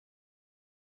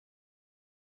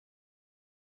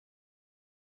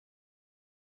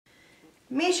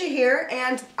Misha here,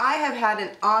 and I have had an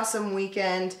awesome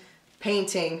weekend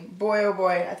painting. Boy oh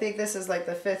boy, I think this is like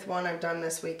the 5th one I've done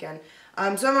this weekend. So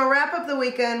I'm going to wrap up the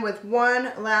weekend with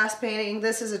one last painting.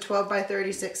 This is a 12 by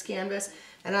 36 canvas,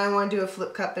 and I want to do a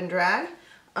flip cup and drag.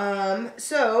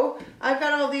 So I've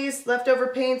got all these leftover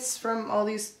paints from all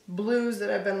these blues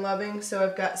that I've been loving. So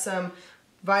I've got some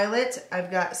violet,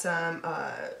 I've got some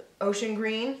ocean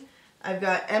green, I've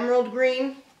got emerald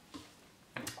green,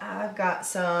 I've got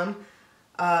some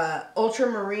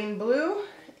ultramarine blue,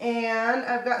 and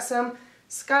I've got some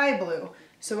sky blue.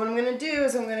 So what I'm going to do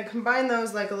is I'm going to combine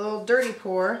those like a little dirty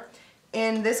pour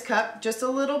in this cup, just a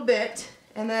little bit,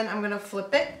 and then I'm going to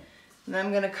flip it, and then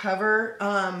I'm going to cover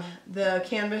the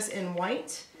canvas in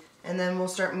white, and then we'll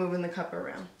start moving the cup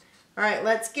around. Alright,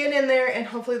 let's get in there, and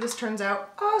hopefully this turns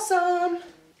out awesome!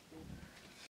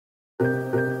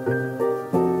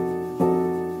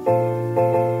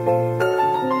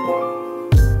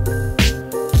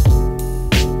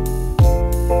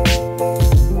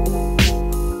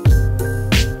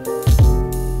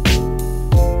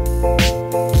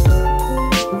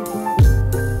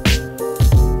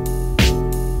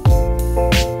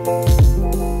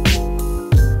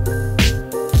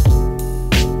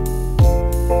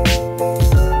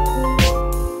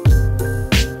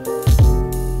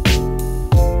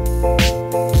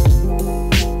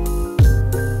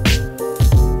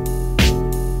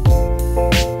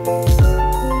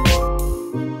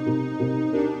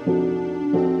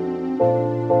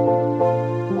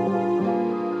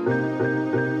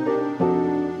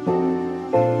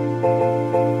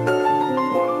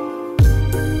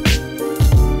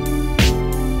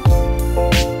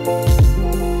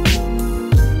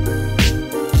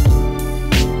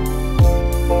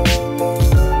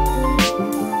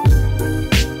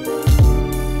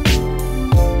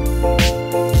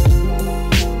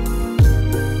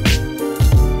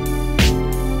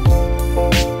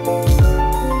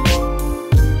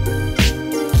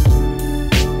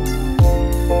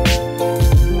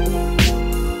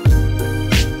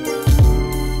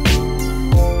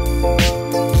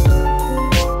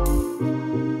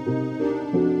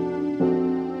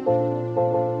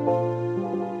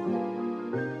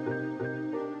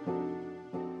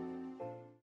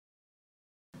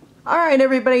 Alright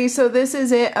everybody, so this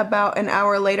is it about an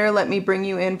hour later. Let me bring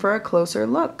you in for a closer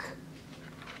look.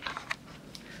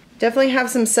 Definitely have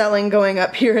some selling going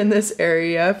up here in this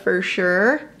area for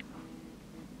sure.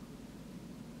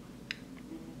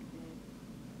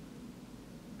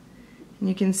 And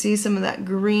you can see some of that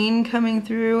green coming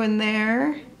through in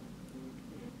there.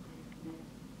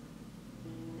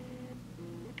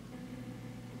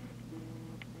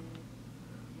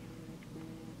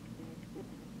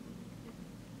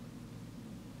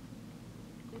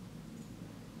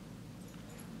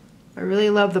 I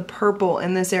really love the purple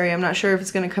in this area. I'm not sure if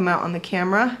it's going to come out on the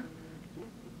camera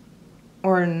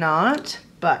or not,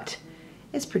 but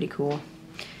it's pretty cool.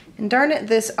 And darn it,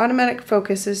 this automatic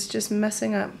focus is just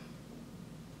messing up.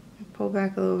 Pull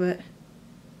back a little bit.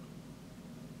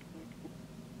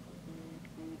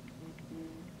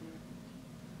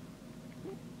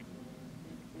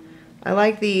 I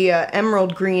like the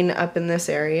emerald green up in this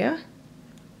area.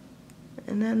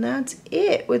 And then that's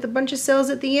it, with a bunch of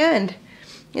cells at the end.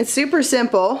 It's super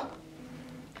simple,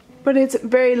 but it's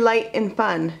very light and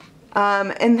fun.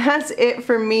 And that's it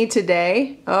for me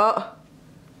today. Oh,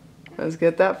 let's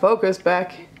get that focus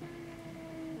back.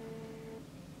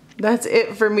 That's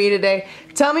it for me today.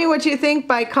 Tell me what you think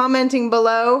by commenting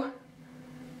below.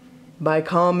 Boom,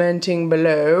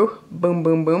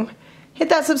 boom, boom. Hit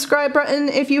that subscribe button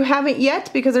if you haven't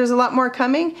yet, because there's a lot more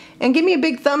coming. And give me a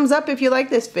big thumbs up if you like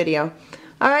this video.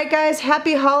 Alright guys,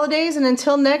 happy holidays, and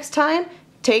until next time,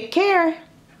 take care.